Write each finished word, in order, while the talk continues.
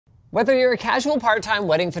Whether you're a casual part-time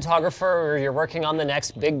wedding photographer or you're working on the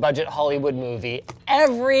next big budget Hollywood movie,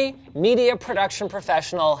 every media production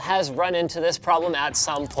professional has run into this problem at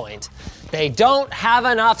some point. They don't have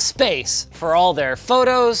enough space for all their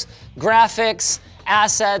photos, graphics,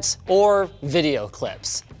 assets, or video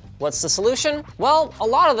clips. What's the solution? Well, a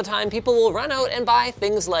lot of the time people will run out and buy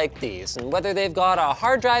things like these, and whether they've got a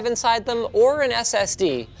hard drive inside them or an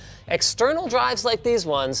SSD, external drives like these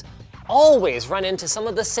ones always run into some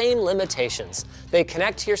of the same limitations. They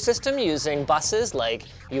connect to your system using buses like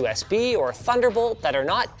USB or Thunderbolt that are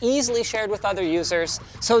not easily shared with other users.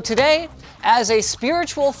 So today, as a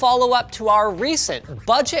spiritual follow-up to our recent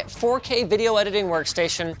budget 4K video editing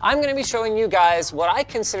workstation, I'm going to be showing you guys what I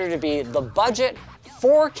consider to be the budget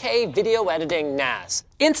 4K video editing NAS.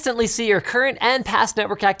 Instantly see your current and past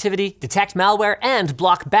network activity, detect malware, and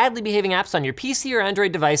block badly behaving apps on your PC or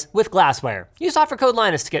Android device with Glassware. Use offer code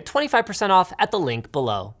Linus to get 25% off at the link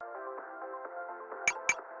below.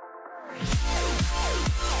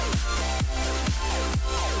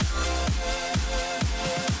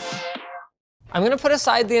 I'm gonna put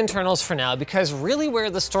aside the internals for now because really where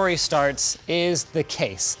the story starts is the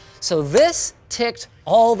case. So this ticked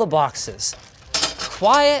all the boxes.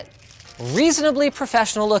 Quiet, reasonably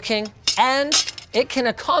professional looking, and it can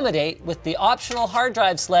accommodate with the optional hard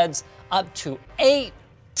drive sleds up to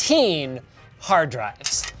 18 hard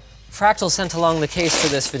drives. Fractal sent along the case for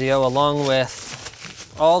this video along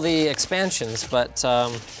with all the expansions, but I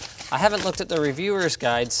haven't looked at the reviewer's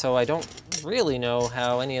guide, so I don't really know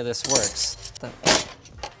how any of this works.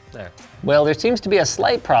 There. Well, there seems to be a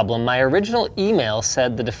slight problem. My original email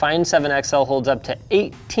said the Define 7XL holds up to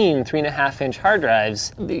 18 3.5-inch hard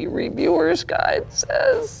drives. The reviewer's guide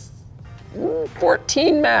says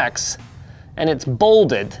 14 max, and it's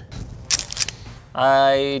bolded.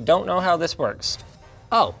 I don't know how this works.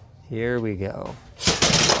 Oh, here we go.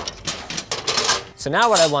 So now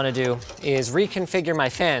what I want to do is reconfigure my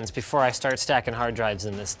fans before I start stacking hard drives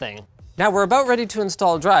in this thing. Now we're about ready to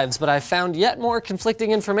install drives, but I found yet more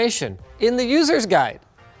conflicting information in the user's guide.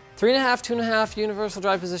 3.5, 2.5, universal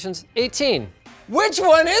drive positions, 18. Which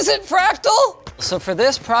one is it, Fractal? So for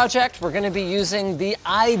this project, we're gonna be using the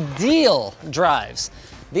ideal drives.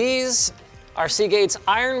 These are Seagate's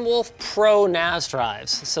IronWolf Pro NAS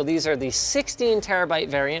drives. So these are the 16 terabyte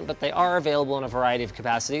variant, but they are available in a variety of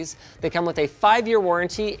capacities. They come with a 5-year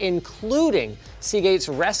warranty, including Seagate's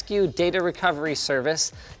Rescue Data Recovery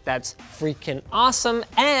Service. That's freaking awesome.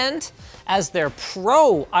 And as their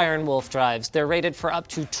Pro IronWolf drives, they're rated for up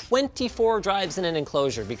to 24 drives in an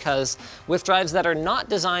enclosure, because with drives that are not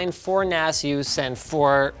designed for NAS use and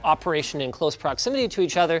for operation in close proximity to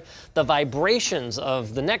each other, the vibrations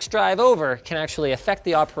of the next drive over can actually affect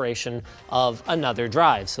the operation of another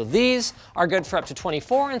drive. So these are good for up to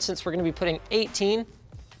 24, and since we're gonna be putting 18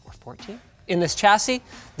 or 14 in this chassis,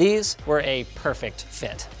 these were a perfect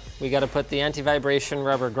fit. We gotta put the anti-vibration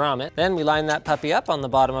rubber grommet. Then we line that puppy up on the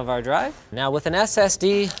bottom of our drive. Now with an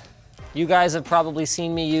SSD, you guys have probably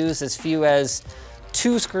seen me use as few as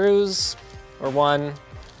 2 screws, or 1,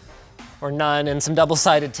 or none, and some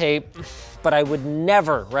double-sided tape. But I would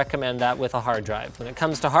never recommend that with a hard drive. When it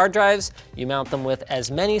comes to hard drives, you mount them with as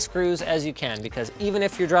many screws as you can, because even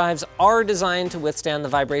if your drives are designed to withstand the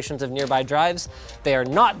vibrations of nearby drives, they are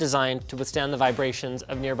not designed to withstand the vibrations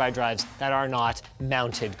of nearby drives that are not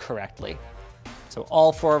mounted correctly. So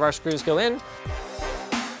all 4 of our screws go in.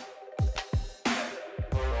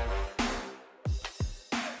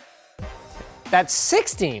 That's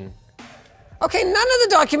 16. Okay, none of the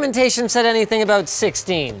documentation said anything about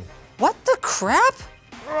 16. What the crap?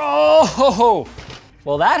 Oh,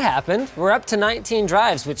 well that happened. We're up to 19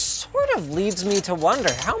 drives, which sort of leads me to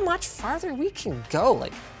wonder how much farther we can go.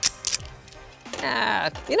 Like,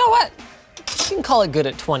 you know what? You can call it good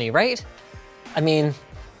at 20, right? I mean,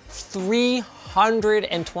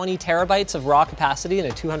 320 terabytes of raw capacity in a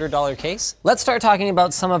 $200 case. Let's start talking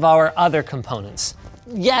about some of our other components.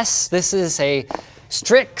 Yes, this is a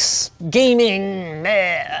STRIX gaming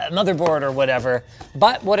motherboard or whatever,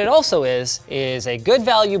 but what it also is a good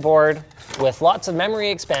value board with lots of memory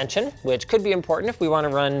expansion, which could be important if we want to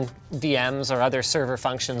run VMs or other server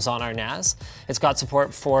functions on our NAS. It's got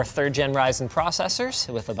support for 3rd gen Ryzen processors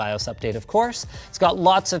with a BIOS update, of course. It's got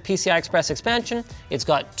lots of PCI Express expansion. It's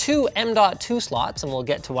got 2 M.2 slots, and we'll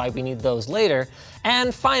get to why we need those later.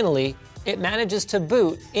 And finally, it manages to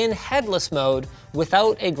boot in headless mode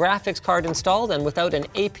without a graphics card installed and without an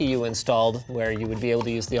APU installed where you would be able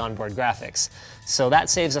to use the onboard graphics. So that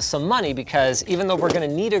saves us some money because even though we're going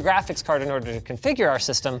to need a graphics card in order to configure our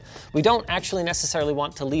system, we don't actually necessarily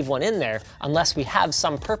want to leave one in there unless we have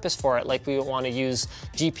some purpose for it, like we want to use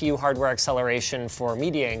GPU hardware acceleration for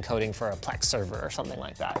media encoding for a Plex server or something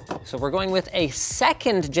like that. So we're going with a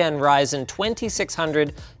 2nd gen Ryzen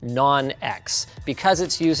 2600 non-X. Because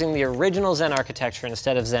it's using the original Zen architecture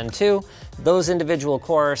instead of Zen 2, those individual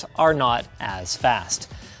cores are not as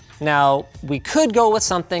fast. Now, we could go with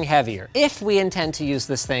something heavier if we intend to use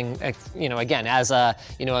this thing, again, as a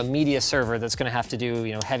media server that's going to have to do,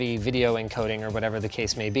 heavy video encoding or whatever the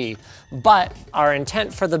case may be. But our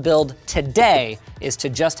intent for the build today is to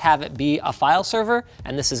just have it be a file server,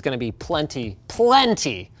 and this is going to be plenty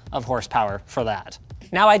of horsepower for that.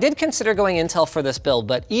 Now, I did consider going Intel for this build,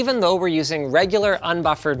 but even though we're using regular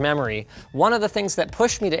unbuffered memory, one of the things that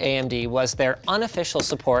pushed me to AMD was their unofficial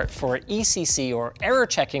support for ECC or error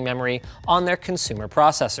checking memory on their consumer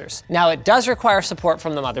processors. Now, it does require support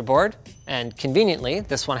from the motherboard, and conveniently,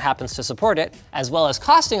 this one happens to support it, as well as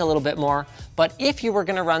costing a little bit more, but if you were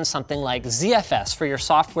gonna run something like ZFS for your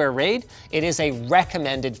software RAID, it is a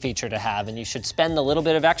recommended feature to have, and you should spend a little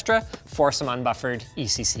bit of extra for some unbuffered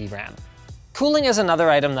ECC RAM. Cooling is another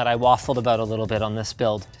item that I waffled about a little bit on this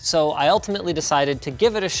build. So I ultimately decided to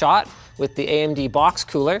give it a shot with the AMD box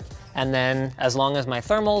cooler, and then as long as my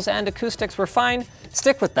thermals and acoustics were fine,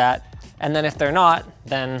 stick with that. And then if they're not,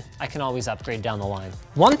 then I can always upgrade down the line.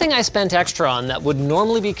 One thing I spent extra on that would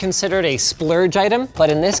normally be considered a splurge item, but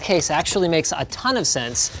in this case actually makes a ton of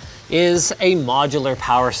sense, is a modular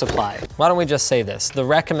power supply. Why don't we just say this? The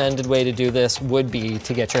recommended way to do this would be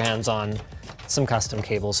to get your hands on some custom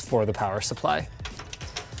cables for the power supply.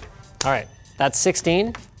 All right, that's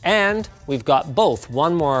 16, and we've got both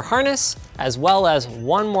one more harness as well as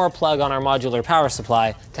one more plug on our modular power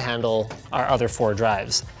supply to handle our other 4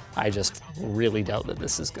 drives. I just really doubt that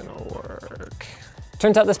this is gonna work.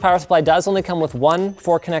 Turns out this power supply does only come with one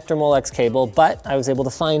 4-connector Molex cable, but I was able to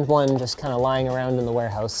find one just kind of lying around in the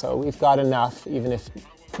warehouse, so we've got enough, even if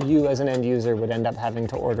you as an end user would end up having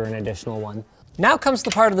to order an additional one. Now comes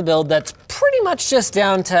the part of the build that's pretty much just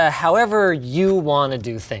down to however you want to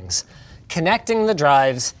do things. Connecting the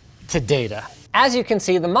drives to data. As you can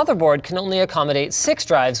see, the motherboard can only accommodate 6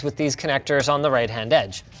 drives with these connectors on the right-hand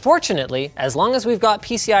edge. Fortunately, as long as we've got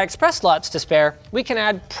PCI Express slots to spare, we can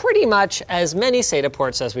add pretty much as many SATA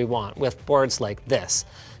ports as we want with boards like this.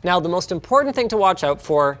 Now, the most important thing to watch out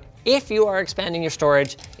for if you are expanding your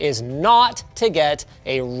storage is not to get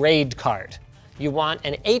a RAID card. You want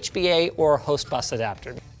an HBA or host bus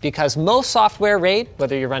adapter, because most software RAID,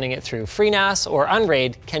 whether you're running it through FreeNAS or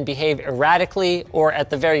Unraid, can behave erratically or at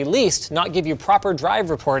the very least not give you proper drive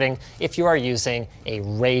reporting if you are using a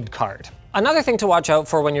RAID card. Another thing to watch out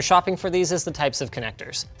for when you're shopping for these is the types of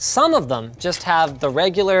connectors. Some of them just have the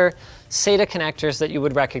regular SATA connectors that you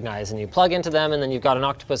would recognize, and you plug into them and then you've got an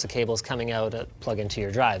octopus of cables coming out that plug into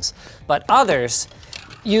your drives. But others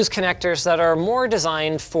use connectors that are more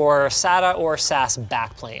designed for SATA or SAS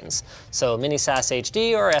backplanes. So Mini SAS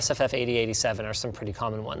HD or SFF 8087 are some pretty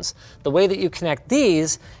common ones. The way that you connect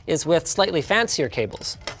these is with slightly fancier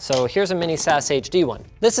cables. So here's a Mini SAS HD one.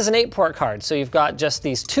 This is an 8-port card, so you've got just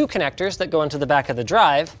these 2 connectors that go into the back of the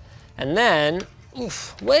drive, and then,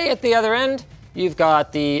 way at the other end, you've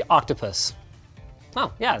got the octopus.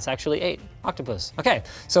 Oh, yeah, it's actually 8 octopus. Okay,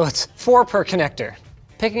 so it's 4 per connector.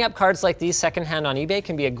 Picking up cards like these secondhand on eBay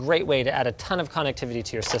can be a great way to add a ton of connectivity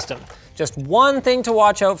to your system. Just one thing to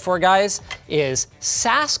watch out for, guys, is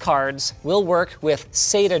SAS cards will work with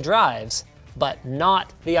SATA drives, but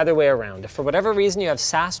not the other way around. If for whatever reason you have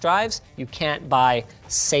SAS drives, you can't buy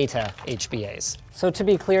SATA HBAs. So to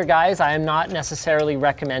be clear, guys, I am not necessarily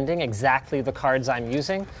recommending exactly the cards I'm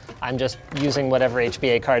using. I'm just using whatever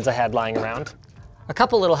HBA cards I had lying around. A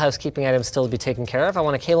couple little housekeeping items still to be taken care of. I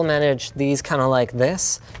want to cable manage these kind of like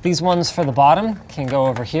this. These ones for the bottom can go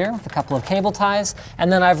over here with a couple of cable ties. And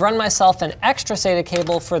then I've run myself an extra SATA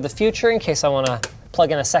cable for the future in case I want to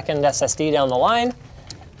plug in a second SSD down the line.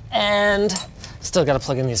 And still got to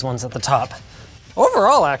plug in these ones at the top.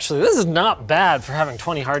 Overall, actually, this is not bad for having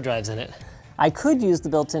 20 hard drives in it. I could use the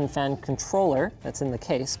built-in fan controller that's in the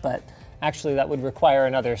case, but actually that would require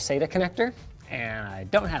another SATA connector, and I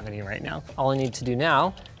don't have any right now. All I need to do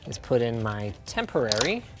now is put in my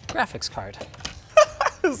temporary graphics card.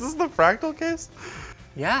 Is this the Fractal case?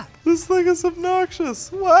 Yeah. This thing is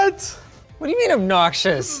obnoxious. What? What do you mean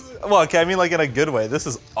obnoxious? Well, okay, I mean like in a good way. This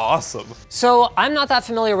is awesome. So I'm not that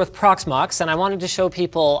familiar with ProxMox, and I wanted to show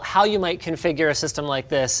people how you might configure a system like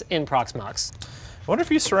this in ProxMox. I wonder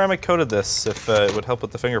if you ceramic coated this, if it would help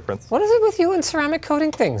with the fingerprints. What is it with you and ceramic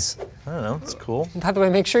coating things? I don't know, it's cool. By the way,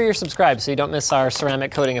 make sure you're subscribed so you don't miss our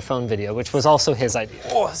ceramic coating a phone video, which was also his idea.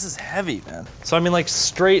 Oh, this is heavy, man. So I mean, like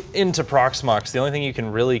straight into ProxMox, the only thing you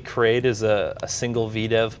can really create is a single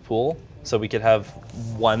VDEV pool. So we could have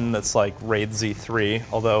one that's like RAID Z3,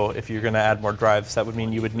 although if you're gonna add more drives, that would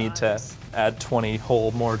mean you would need to add 20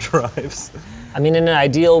 whole more drives. I mean, in an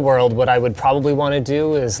ideal world, what I would probably want to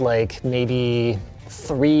do is like maybe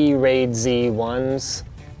 3 RAID Z1s.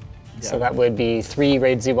 Yeah. So that would be 3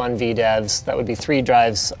 RAID Z1 VDEVs. That would be 3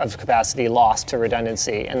 drives of capacity lost to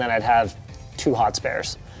redundancy. And then I'd have 2 hot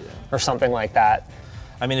spares or something like that.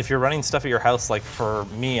 I mean, if you're running stuff at your house, like for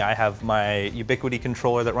me, I have my Ubiquity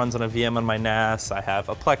controller that runs on a VM on my NAS. I have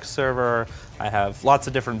a Plex server. I have lots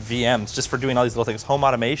of different VMs just for doing all these little things. Home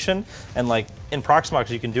automation, and like in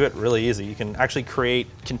ProxMox, you can do it really easy. You can actually create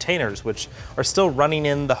containers which are still running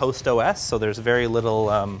in the host OS, so there's very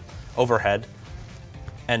little overhead,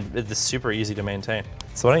 and it's super easy to maintain.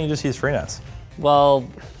 So why don't you just use FreeNAS? Well,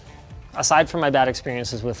 aside from my bad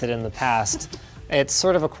experiences with it in the past, it's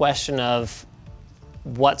sort of a question of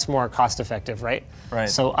what's more cost effective, right? Right.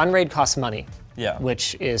 So Unraid costs money, yeah,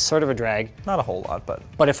 which is sort of a drag. Not a whole lot, but.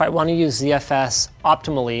 But if I want to use ZFS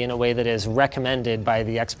optimally in a way that is recommended by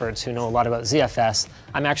the experts who know a lot about ZFS,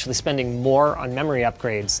 I'm actually spending more on memory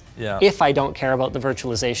upgrades if I don't care about the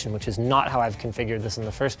virtualization, which is not how I've configured this in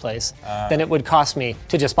the first place, than it would cost me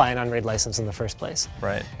to just buy an Unraid license in the first place.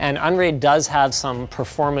 Right. And Unraid does have some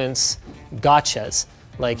performance gotchas.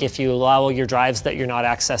 Like if you allow your drives that you're not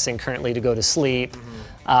accessing currently to go to sleep,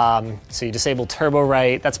 so you disable turbo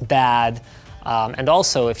write, that's bad. And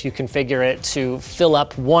also if you configure it to fill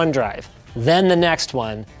up one drive, then the next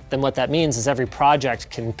one, then what that means is every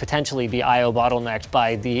project can potentially be IO bottlenecked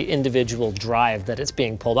by the individual drive that it's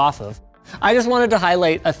being pulled off of. I just wanted to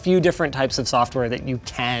highlight a few different types of software that you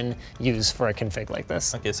can use for a config like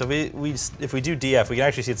this. Okay, so if we do DF, we can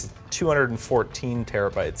actually see it's 214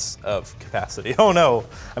 terabytes of capacity. Oh no,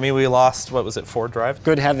 I mean we lost, what was it, 4 drives?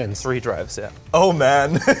 Good heavens. 3 drives, yeah. Oh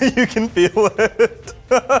man, you can feel it.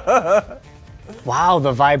 Wow,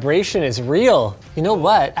 the vibration is real. You know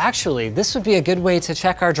what, actually, this would be a good way to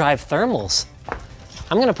check our drive thermals.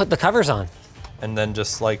 I'm gonna put the covers on. And then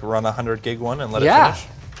just like run a 100 gig one and let it finish?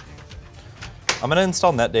 I'm gonna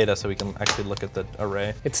install NetData so we can actually look at the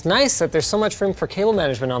array. It's nice that there's so much room for cable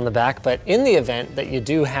management on the back, but in the event that you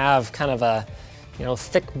do have kind of a, you know,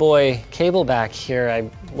 thick boy cable back here, I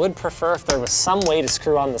would prefer if there was some way to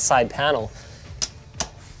screw on the side panel.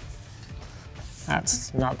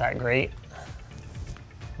 That's not that great.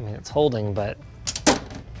 I mean, it's holding, but.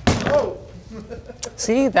 Oh.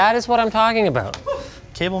 See, that is what I'm talking about.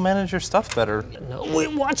 Cable manage your stuff better. No,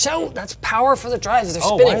 wait, watch out! That's power for the drives. They're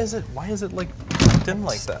spinning. Why is it like tucked in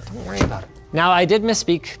like that? Don't worry about it. Now, I did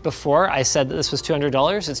misspeak before. I said that this was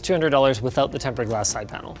 $200. It's $200 without the tempered glass side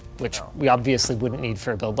panel, which we obviously wouldn't need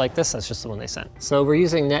for a build like this. That's just the one they sent. So we're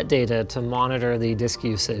using NetData to monitor the disk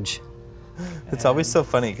usage. It's always so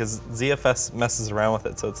funny because ZFS messes around with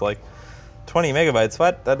it, so it's like 20 megabytes,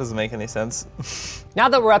 what? That doesn't make any sense. Now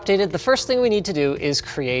that we're updated, the first thing we need to do is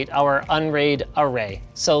create our Unraid array.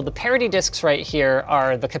 So the parity disks right here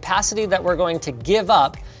are the capacity that we're going to give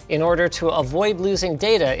up in order to avoid losing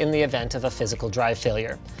data in the event of a physical drive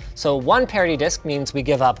failure. So 1 parity disk means we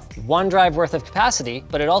give up 1 drive worth of capacity,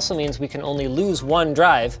 but it also means we can only lose 1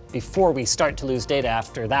 drive before we start to lose data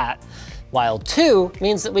after that. While 2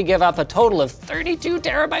 means that we give up a total of 32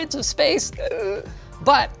 terabytes of space.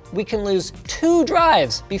 But we can lose 2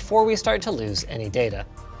 drives before we start to lose any data.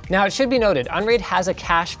 Now it should be noted, Unraid has a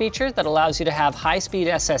cache feature that allows you to have high-speed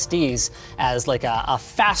SSDs as like a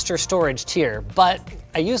faster storage tier, but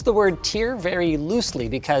I use the word tier very loosely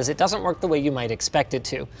because it doesn't work the way you might expect it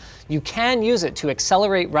to. You can use it to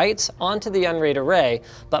accelerate writes onto the Unraid array,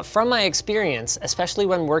 but from my experience, especially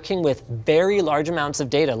when working with very large amounts of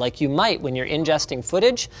data, like you might when you're ingesting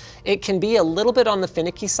footage, it can be a little bit on the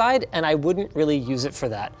finicky side, and I wouldn't really use it for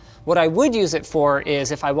that. What I would use it for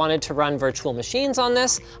is if I wanted to run virtual machines on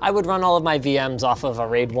this, I would run all of my VMs off of a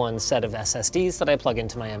RAID 1 set of SSDs that I plug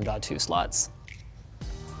into my M.2 slots.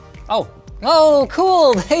 Oh,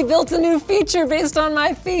 cool, they built a new feature based on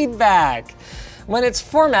my feedback. When it's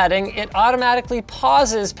formatting, it automatically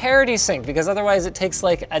pauses parity sync because otherwise it takes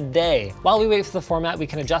like a day. While we wait for the format, we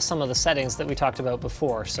can adjust some of the settings that we talked about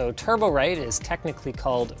before. So turbo write is technically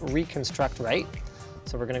called reconstruct write.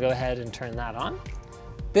 So we're gonna go ahead and turn that on.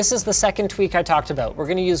 This is the second tweak I talked about. We're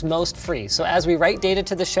gonna use most free. So as we write data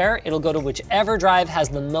to the share, it'll go to whichever drive has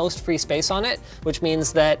the most free space on it, which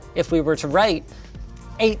means that if we were to write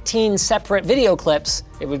 18 separate video clips,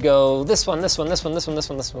 it would go this one, this one, this one, this one, this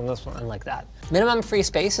one, this one, this one, and like that. Minimum free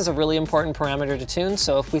space is a really important parameter to tune,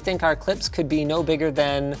 so if we think our clips could be no bigger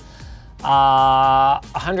than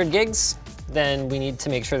 100 gigs, then we need to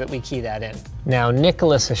make sure that we key that in. Now,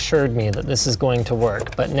 Nicholas assured me that this is going to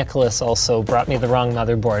work, but Nicholas also brought me the wrong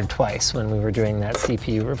motherboard twice when we were doing that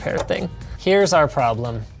CPU repair thing. Here's our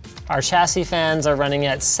problem. Our chassis fans are running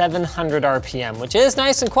at 700 RPM, which is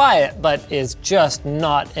nice and quiet, but is just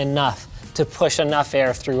not enough to push enough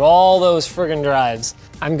air through all those friggin' drives.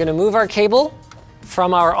 I'm gonna move our cable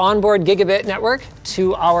from our onboard gigabit network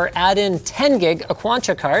to our add-in 10 gig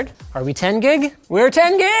Aquantia card. Are we 10 gig? We're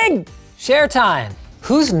 10 gig! Share time.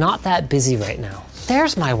 Who's not that busy right now?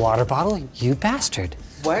 There's my water bottle, you bastard.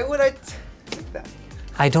 Why would I take that?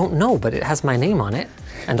 I don't know, but it has my name on it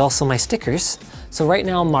and also my stickers. So right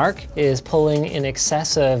now, Mark is pulling in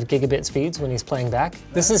excess of gigabit speeds when he's playing back.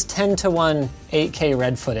 This is 10:1 8K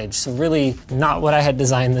red footage, so really not what I had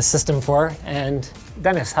designed this system for. And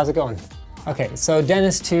Dennis, how's it going? Okay, so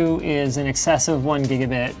Dennis 2 is in excess of 1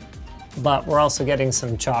 gigabit, but we're also getting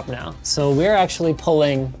some chop now. So we're actually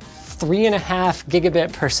pulling 3.5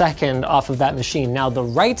 gigabit per second off of that machine. Now the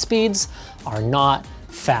write speeds are not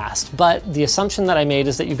fast, but the assumption that I made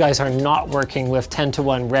is that you guys are not working with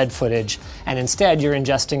 10:1 red footage, and instead you're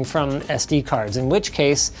ingesting from SD cards, in which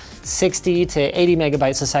case 60 to 80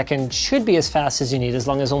 megabytes a second should be as fast as you need as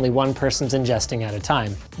long as only one person's ingesting at a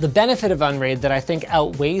time. The benefit of Unraid that I think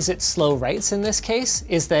outweighs its slow writes in this case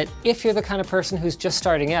is that if you're the kind of person who's just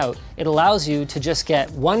starting out, it allows you to just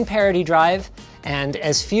get one parity drive and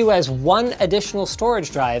as few as one additional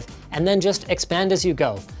storage drive, and then just expand as you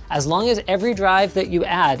go. As long as every drive that you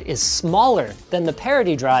add is smaller than the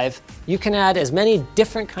parity drive, you can add as many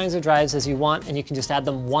different kinds of drives as you want, and you can just add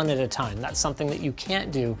them one at a time. That's something that you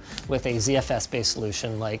can't do with a ZFS-based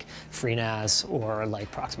solution like FreeNAS or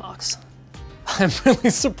like ProxMox. I'm really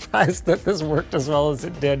surprised that this worked as well as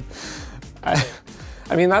it did. I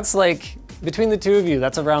mean, that's like, between the two of you,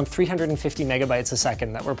 that's around 350 megabytes a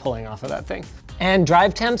second that we're pulling off of that thing. And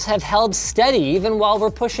drive temps have held steady even while we're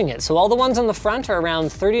pushing it. So all the ones on the front are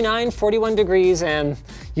around 39, 41 degrees, and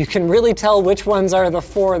you can really tell which ones are the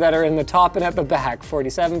 4 that are in the top and at the back.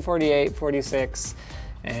 47, 48, 46,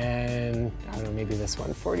 and I don't know, maybe this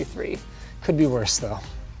one, 43. Could be worse though.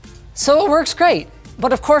 So it works great.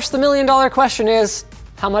 But of course the $1 million question is,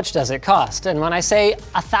 how much does it cost? And when I say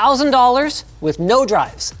 $1,000 with no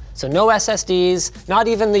drives, so no SSDs, not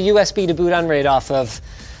even the USB to boot Unraid off of,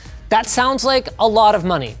 that sounds like a lot of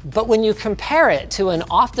money. But when you compare it to an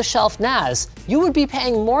off-the-shelf NAS, you would be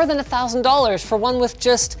paying more than $1,000 for one with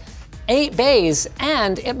just 8 bays,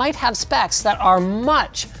 and it might have specs that are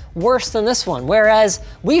much worse than this one. Whereas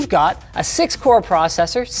we've got a 6-core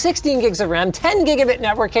processor, 16 gigs of RAM, 10 gigabit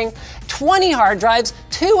networking, 20 hard drives,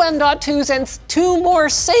 2 M.2s, and 2 more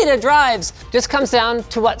SATA drives. Just comes down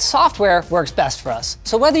to what software works best for us.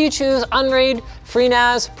 So whether you choose Unraid,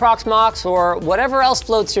 FreeNAS, ProxMox, or whatever else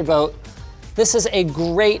floats your boat, this is a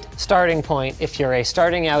great starting point if you're a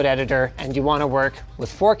starting out editor and you want to work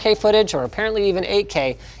with 4K footage or apparently even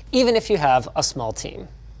 8K, even if you have a small team.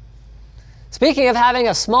 Speaking of having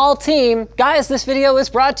a small team, guys, this video is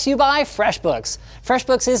brought to you by FreshBooks.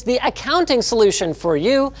 FreshBooks is the accounting solution for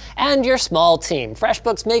you and your small team.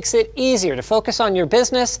 FreshBooks makes it easier to focus on your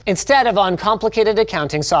business instead of on complicated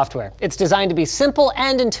accounting software. It's designed to be simple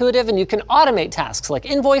and intuitive, and you can automate tasks like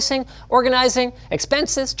invoicing, organizing,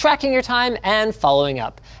 expenses, tracking your time, and following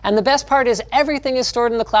up. And the best part is everything is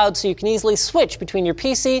stored in the cloud, so you can easily switch between your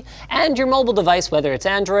PC and your mobile device, whether it's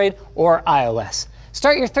Android or iOS.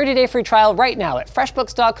 Start your 30-day free trial right now at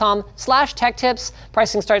freshbooks.com/techtips.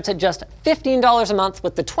 Pricing starts at just $15 a month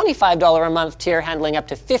with the $25 a month tier handling up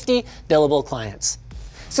to 50 billable clients.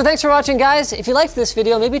 So thanks for watching, guys. If you liked this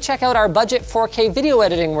video, maybe check out our budget 4K video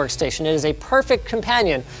editing workstation. It is a perfect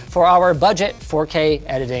companion for our budget 4K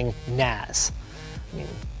editing NAS. I mean,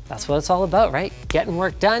 that's what it's all about, right? Getting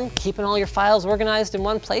work done, keeping all your files organized in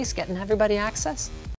one place, getting everybody access.